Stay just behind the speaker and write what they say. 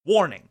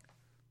Warning: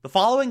 the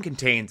following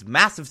contains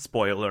massive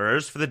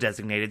spoilers for the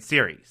designated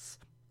series.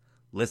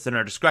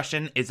 Listener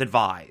discretion is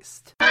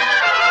advised.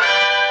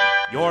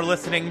 You're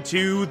listening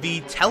to the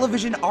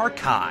Television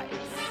Archive,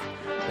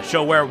 the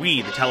show where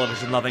we, the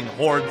television-loving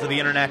hordes of the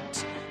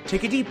internet,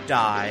 take a deep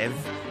dive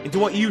into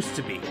what used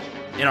to be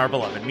in our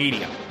beloved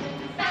medium.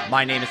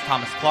 My name is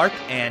Thomas Clark,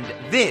 and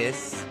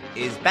this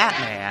is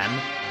Batman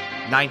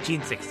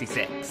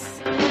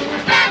 1966.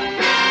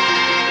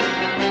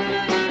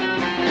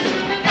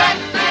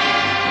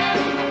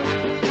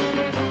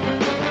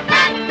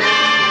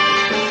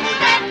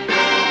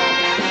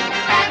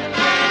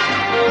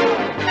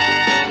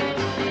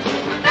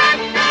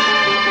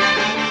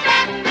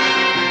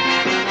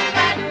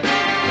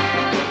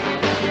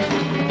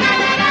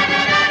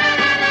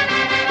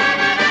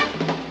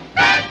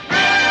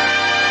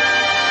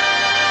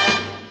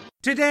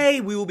 Today,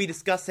 we will be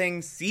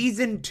discussing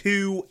Season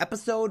 2,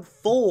 Episode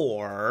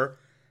 4,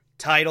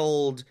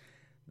 titled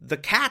The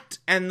Cat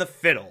and the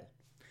Fiddle.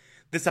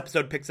 This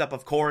episode picks up,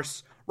 of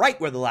course,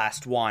 right where the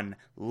last one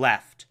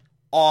left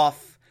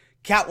off.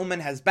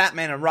 Catwoman has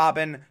Batman and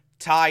Robin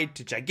tied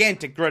to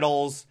gigantic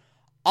griddles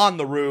on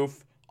the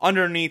roof,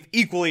 underneath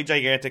equally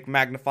gigantic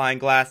magnifying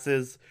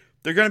glasses.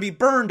 They're going to be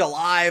burned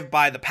alive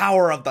by the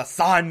power of the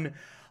sun.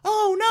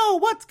 Oh no,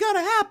 what's going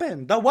to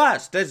happen? The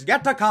worst is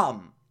yet to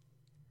come.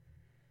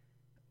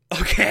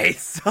 Okay,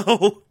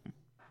 so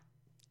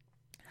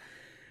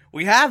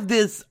we have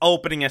this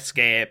opening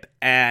escape,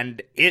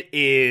 and it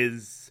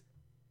is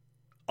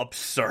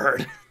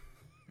absurd.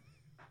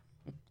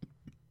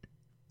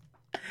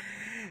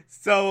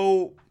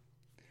 So,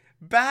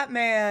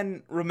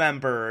 Batman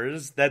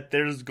remembers that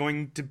there's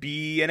going to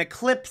be an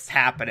eclipse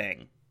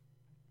happening,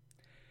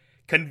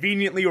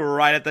 conveniently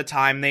right at the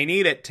time they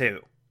need it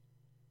to.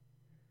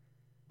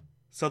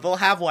 So they'll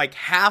have like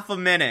half a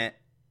minute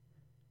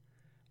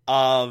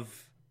of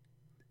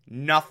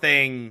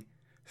nothing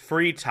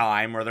free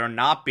time where they're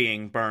not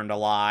being burned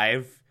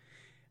alive.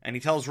 And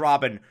he tells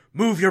Robin,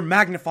 move your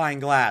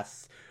magnifying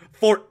glass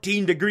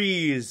 14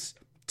 degrees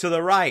to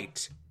the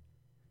right.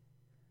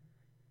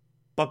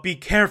 But be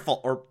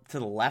careful. Or to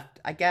the left,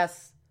 I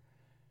guess.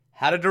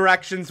 How do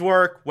directions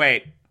work?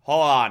 Wait,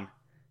 hold on.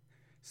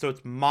 So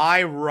it's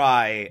my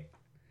right.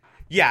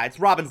 Yeah, it's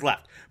Robin's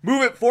left.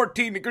 Move it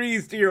 14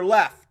 degrees to your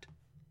left.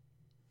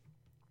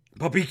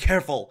 But be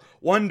careful.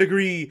 1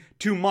 degree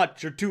too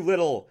much or too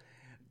little,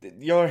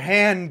 your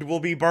hand will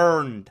be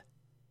burned.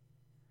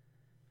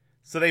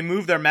 So they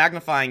move their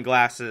magnifying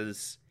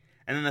glasses,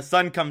 and then the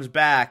sun comes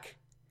back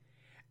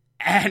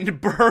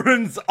and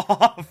burns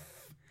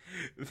off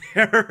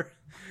their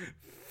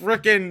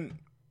frickin'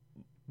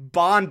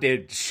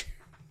 bondage.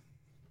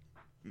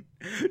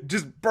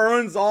 Just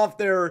burns off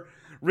their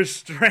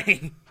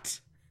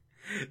restraint.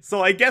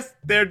 So I guess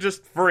they're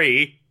just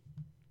free.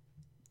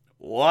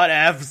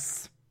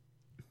 Whatevs.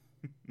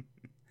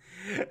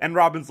 And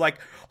Robin's like,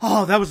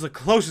 oh, that was the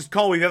closest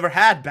call we've ever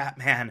had,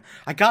 Batman.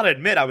 I gotta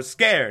admit, I was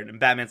scared. And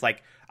Batman's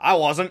like, I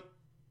wasn't.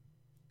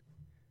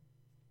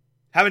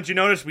 Haven't you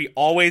noticed we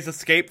always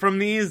escape from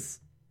these?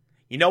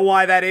 You know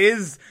why that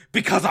is?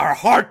 Because our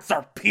hearts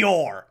are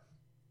pure.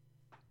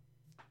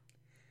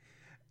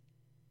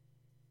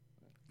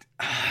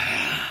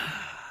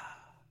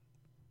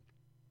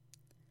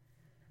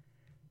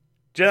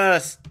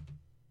 Just...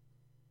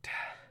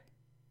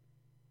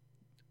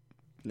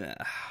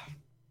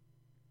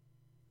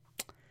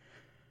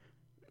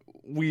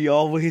 We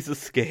always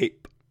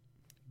escape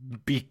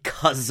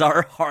because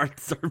our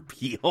hearts are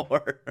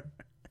pure.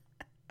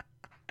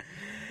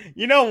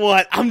 You know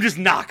what? I'm just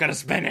not gonna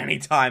spend any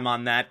time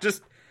on that.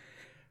 Just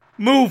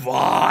move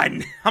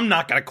on. I'm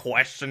not gonna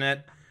question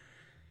it.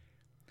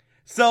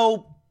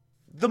 So,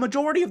 the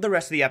majority of the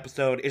rest of the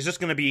episode is just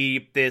gonna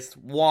be this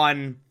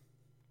one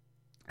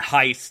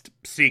heist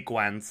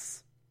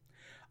sequence.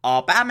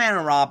 Batman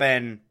and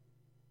Robin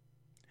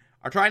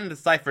are trying to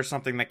decipher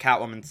something that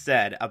Catwoman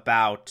said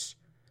about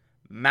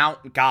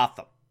Mount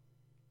Gotham.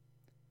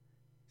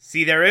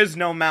 See, there is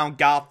no Mount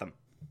Gotham.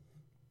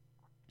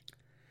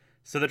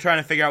 So they're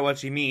trying to figure out what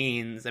she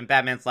means, and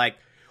Batman's like,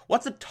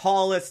 what's the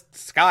tallest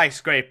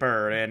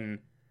skyscraper in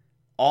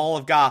all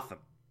of Gotham?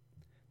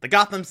 The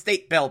Gotham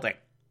State Building.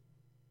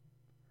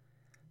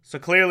 So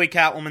clearly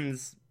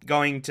Catwoman's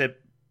going to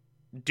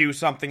do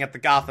something at the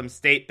Gotham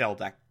State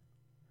Building.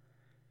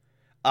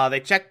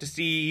 They check to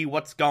see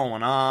what's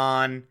going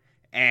on,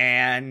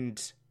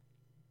 and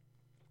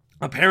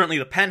apparently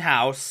the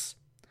penthouse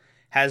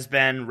has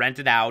been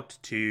rented out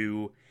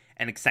to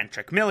an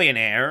eccentric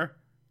millionaire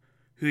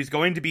who's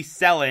going to be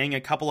selling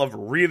a couple of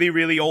really,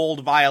 really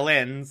old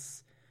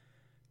violins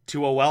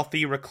to a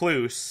wealthy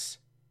recluse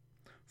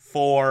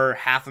for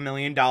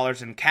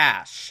 $500,000 in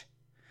cash.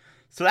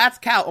 So that's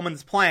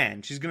Catwoman's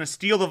plan. She's going to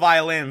steal the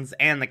violins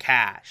and the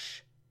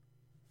cash.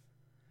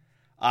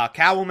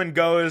 Catwoman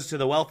goes to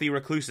the wealthy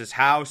recluse's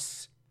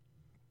house,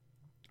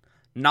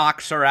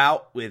 knocks her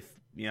out with,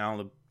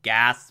 the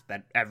gas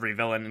that every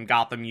villain in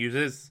Gotham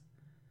uses.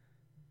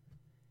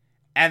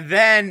 And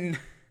then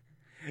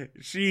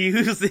she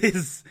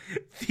uses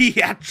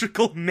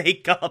theatrical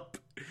makeup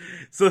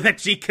so that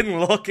she can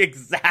look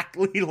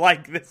exactly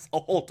like this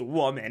old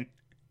woman.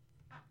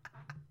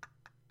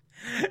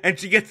 And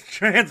she gets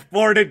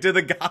transported to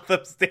the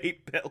Gotham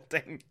State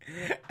Building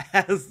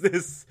as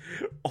this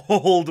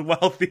old,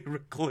 wealthy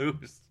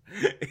recluse.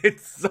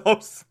 It's so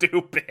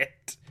stupid.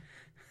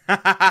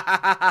 But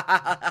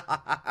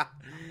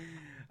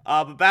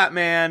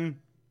Batman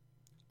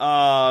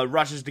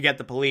rushes to get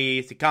the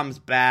police. He comes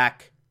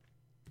back.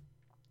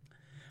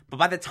 But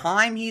by the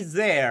time he's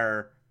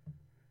there,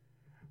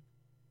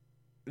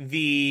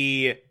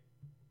 the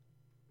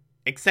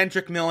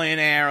eccentric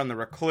millionaire and the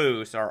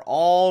recluse are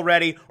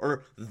already,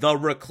 or the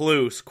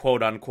recluse,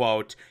 quote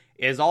unquote,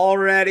 is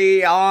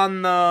already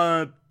on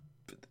the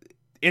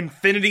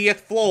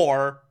infinitieth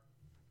floor,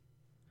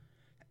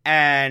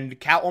 and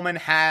Catwoman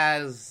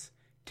has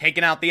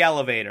taken out the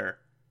elevator,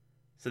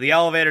 so the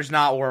elevator's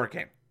not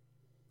working.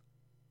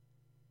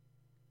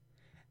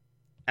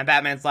 And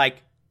Batman's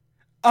like,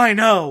 I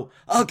know,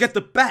 I'll get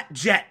the bat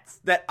jets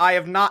that I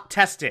have not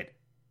tested.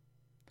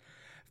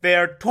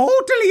 They're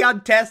totally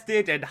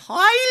untested and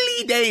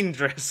highly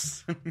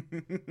dangerous.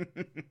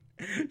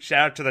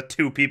 Shout out to the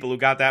 2 people who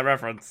got that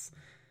reference.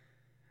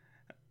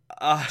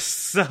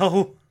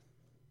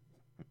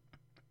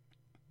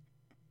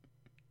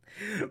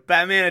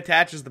 Batman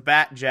attaches the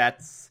bat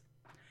jets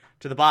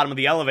to the bottom of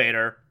the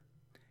elevator,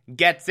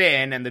 gets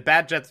in, and the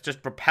bat jets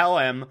just propel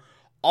him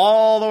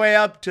all the way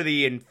up to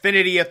the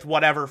infinitieth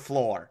whatever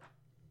floor.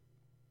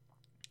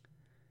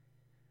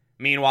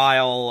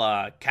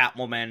 Meanwhile,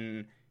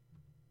 Catwoman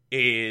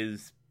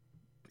is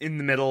in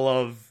the middle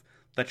of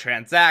the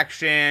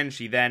transaction.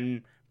 She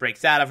then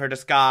breaks out of her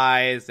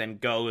disguise and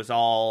goes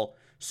all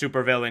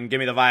supervillain, give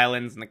me the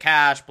violins and the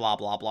cash, blah,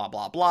 blah, blah,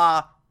 blah,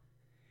 blah.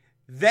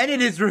 Then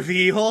it is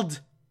revealed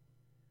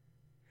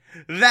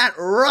that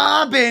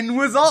Robin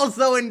was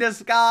also in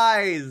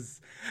disguise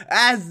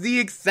as the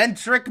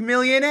eccentric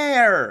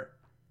millionaire.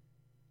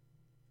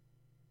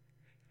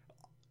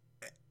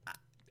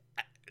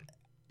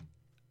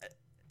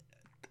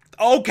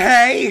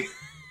 Okay.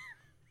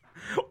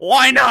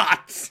 Why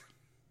not?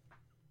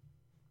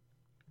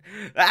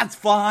 That's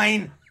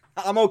fine.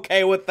 I'm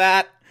okay with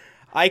that.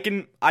 I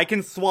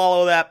can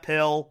swallow that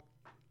pill.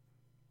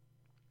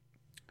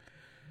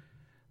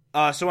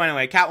 So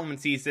anyway, Catwoman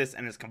sees this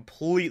and is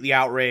completely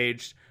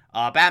outraged.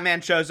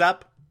 Batman shows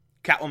up.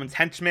 Catwoman's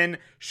henchmen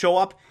show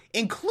up,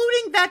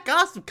 including that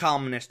gossip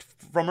columnist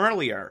from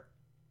earlier,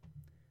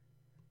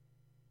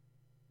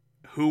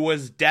 who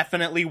was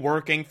definitely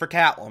working for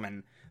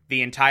Catwoman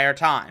the entire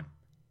time.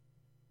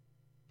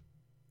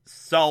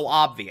 So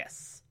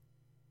obvious.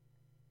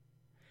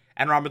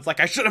 And Robin's like,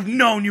 I should have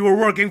known you were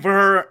working for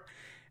her.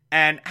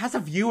 And as a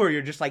viewer,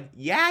 you're just like,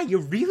 yeah, you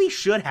really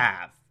should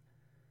have.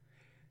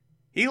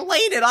 He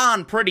laid it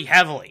on pretty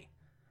heavily.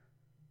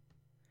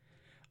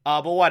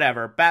 But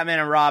whatever. Batman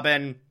and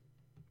Robin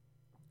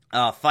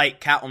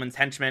fight Catwoman's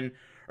henchmen.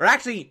 Or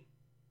actually,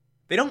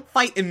 they don't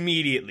fight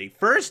immediately.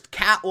 First,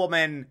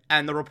 Catwoman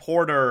and the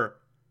reporter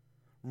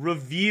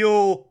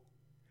reveal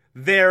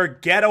their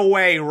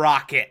getaway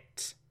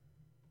rocket.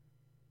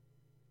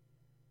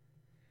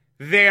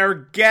 Their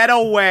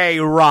getaway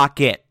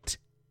rocket.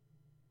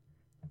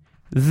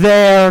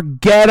 Their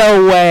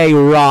getaway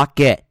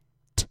rocket.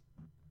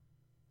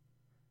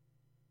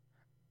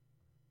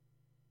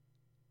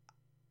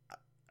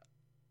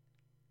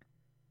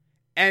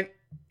 And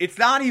it's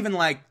not even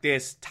like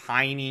this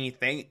tiny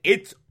thing.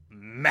 It's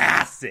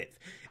massive.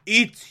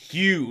 It's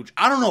huge.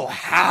 I don't know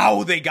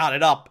how they got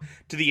it up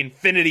to the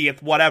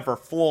infinitieth whatever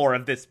floor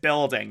of this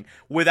building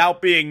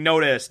without being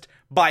noticed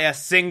by a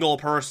single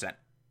person.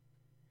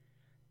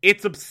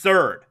 It's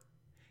absurd.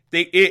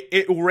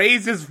 It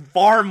raises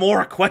far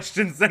more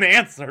questions than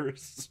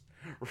answers.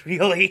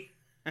 Really?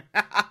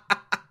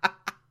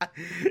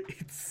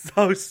 It's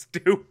so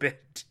stupid.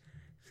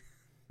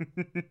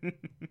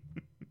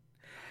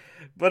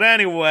 But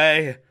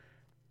anyway,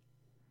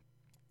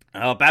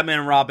 Batman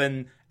and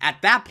Robin,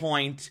 at that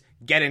point,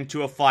 get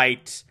into a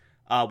fight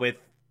with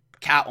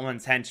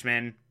Catwoman's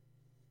henchmen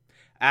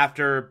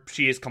after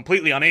she is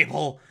completely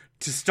unable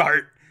to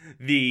start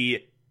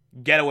the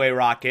getaway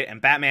rocket,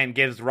 and Batman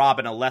gives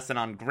Robin a lesson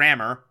on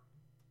grammar.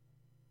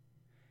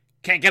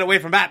 Can't get away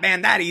from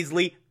Batman that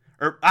easily.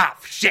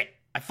 Shit,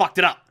 I fucked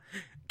it up.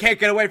 Can't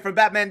get away from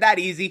Batman that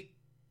easy.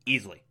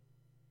 Easily.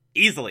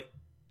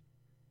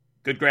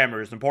 Good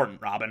grammar is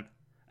important, Robin.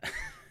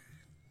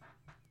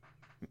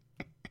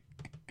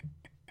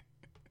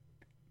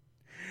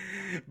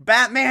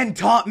 Batman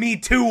taught me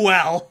too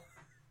well.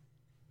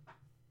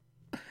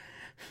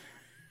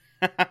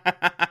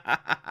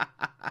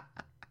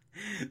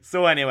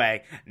 So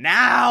anyway,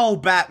 now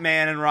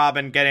Batman and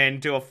Robin get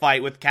into a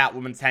fight with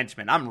Catwoman's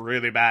henchmen. I'm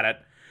really bad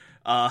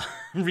at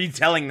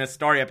retelling this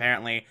story,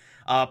 apparently.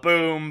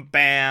 Boom,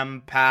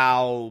 bam,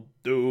 pow,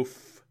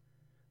 doof,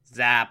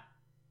 zap,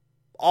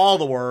 all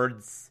the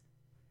words.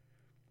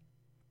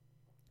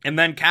 And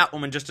then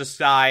Catwoman just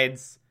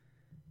decides,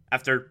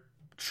 after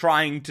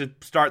trying to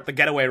start the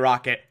getaway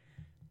rocket,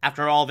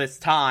 after all this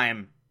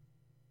time,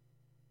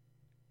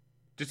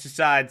 just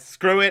decides,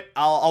 screw it,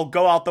 I'll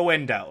go out the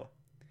window.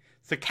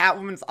 So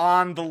Catwoman's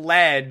on the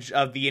ledge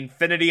of the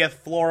infinitieth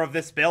floor of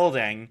this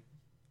building.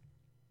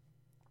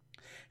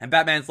 And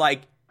Batman's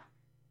like,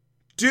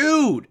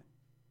 dude,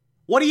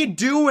 what are you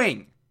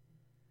doing?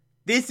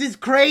 This is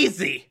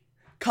crazy.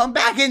 Come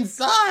back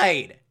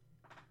inside.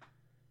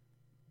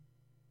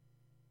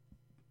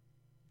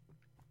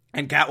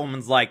 And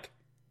Catwoman's like,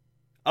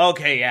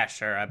 okay, yeah,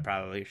 sure, I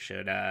probably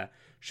should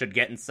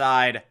get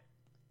inside.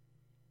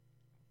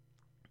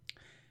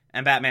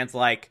 And Batman's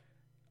like,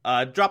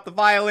 drop the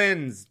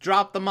violins,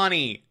 drop the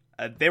money.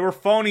 They were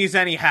phonies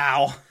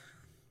anyhow.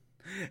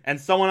 And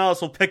someone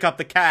else will pick up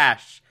the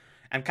cash.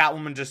 And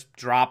Catwoman just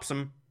drops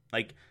them,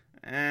 like,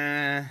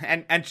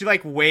 and she,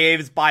 like,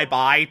 waves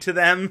bye-bye to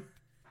them.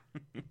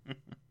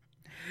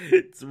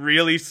 It's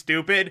really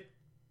stupid.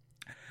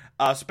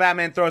 So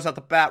Batman throws out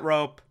the bat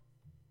rope.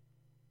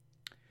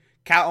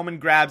 Catwoman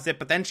grabs it,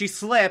 but then she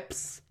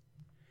slips,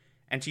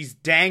 and she's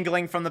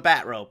dangling from the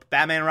bat rope.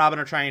 Batman and Robin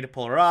are trying to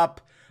pull her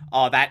up.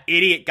 That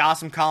idiot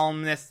Gotham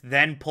columnist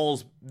then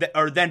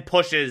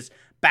pushes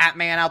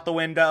Batman out the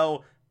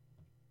window.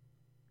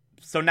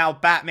 So now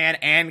Batman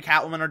and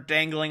Catwoman are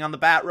dangling on the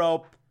bat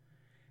rope,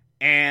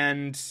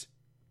 and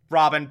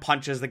Robin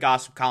punches the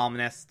Gotham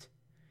columnist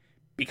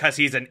because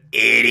he's an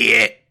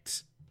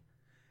idiot.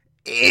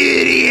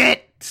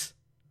 Idiot!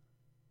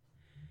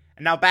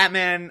 And now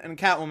Batman and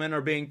Catwoman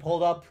are being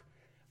pulled up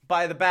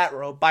by the bat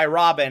rope, by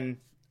Robin,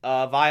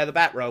 via the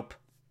bat rope.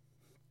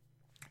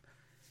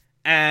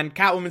 And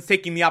Catwoman's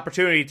taking the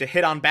opportunity to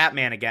hit on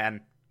Batman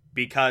again,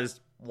 because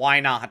why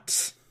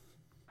not?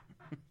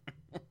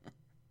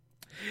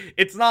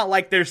 It's not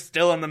like they're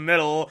still in the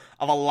middle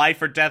of a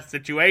life or death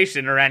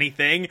situation or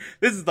anything.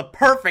 This is the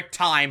perfect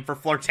time for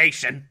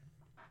flirtation.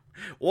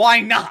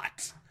 Why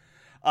not?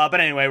 But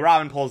anyway,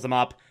 Robin pulls them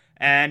up,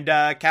 and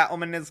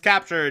Catwoman is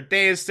captured.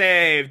 Day is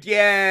saved.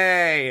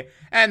 Yay!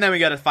 And then we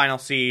get a final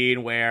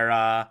scene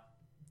where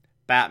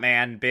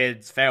Batman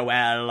bids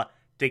farewell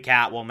to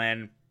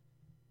Catwoman.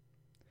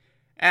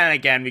 And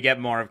again, we get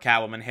more of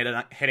Catwoman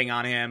hitting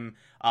on him.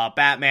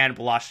 Batman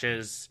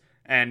blushes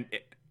and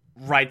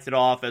writes it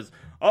off as,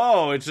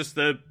 oh, it's just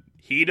the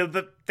heat of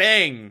the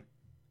thing.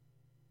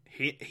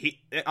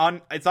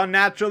 It's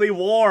unnaturally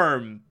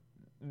warm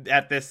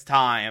at this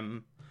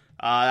time.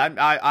 I don't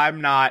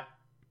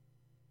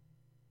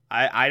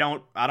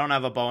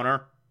have a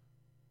boner.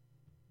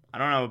 I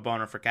don't have a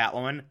boner for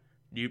Catwoman.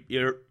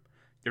 You're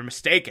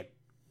mistaken.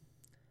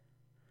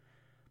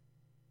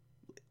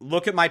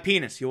 Look at my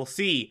penis. You will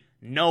see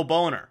no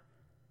boner.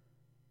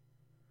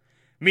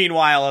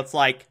 Meanwhile, it's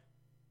like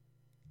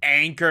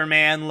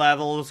Anchorman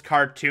levels,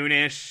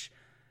 cartoonish.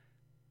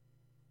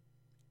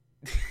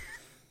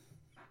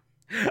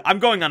 I'm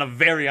going on a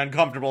very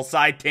uncomfortable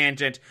side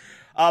tangent.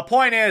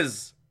 Point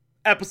is,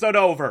 episode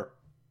over.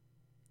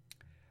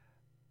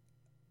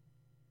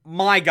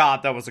 My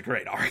God, that was a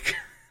great arc.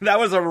 That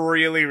was a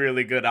really,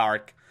 really good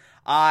arc.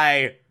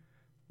 I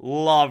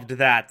loved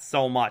that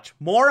so much.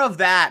 More of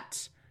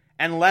that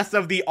and less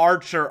of the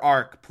Archer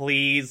arc,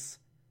 please.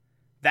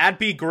 That'd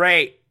be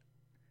great.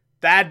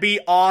 That'd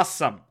be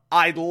awesome.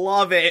 I'd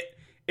love it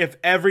if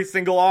every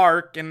single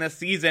arc in this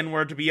season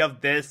were to be of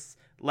this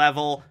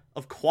level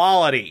of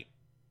quality.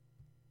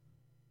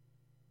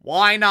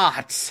 Why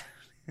not?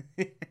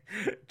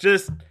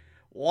 Just,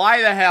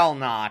 why the hell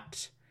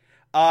not?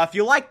 If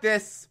you like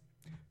this,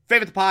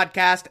 favorite the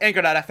podcast,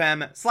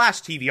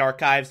 anchor.fm/TV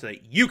archives, so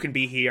that you can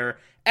be here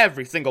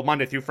every single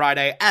Monday through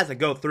Friday as I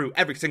go through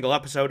every single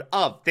episode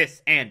of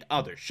this and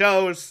other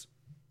shows.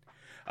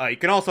 You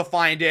can also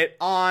find it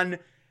on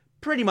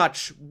pretty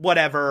much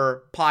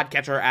whatever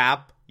podcatcher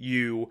app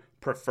you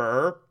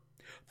prefer.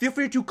 Feel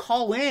free to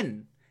call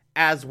in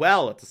as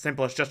well. It's as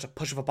simple as just a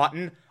push of a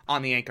button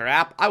on the Anchor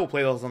app. I will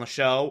play those on the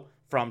show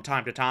from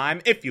time to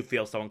time if you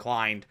feel so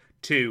inclined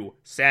to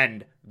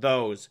send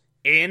those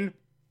in.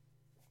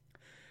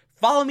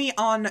 Follow me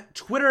on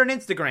Twitter and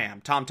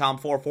Instagram,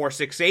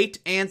 TomTom4468,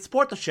 and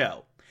support the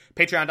show.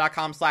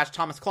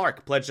 Patreon.com/Thomas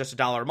Clark. Pledge just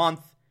 $1 a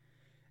month.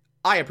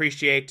 I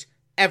appreciate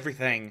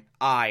everything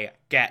I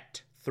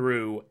get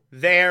through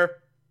there.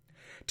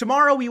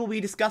 Tomorrow we will be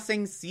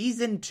discussing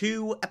Season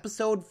 2,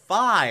 Episode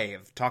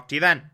 5. Talk to you then.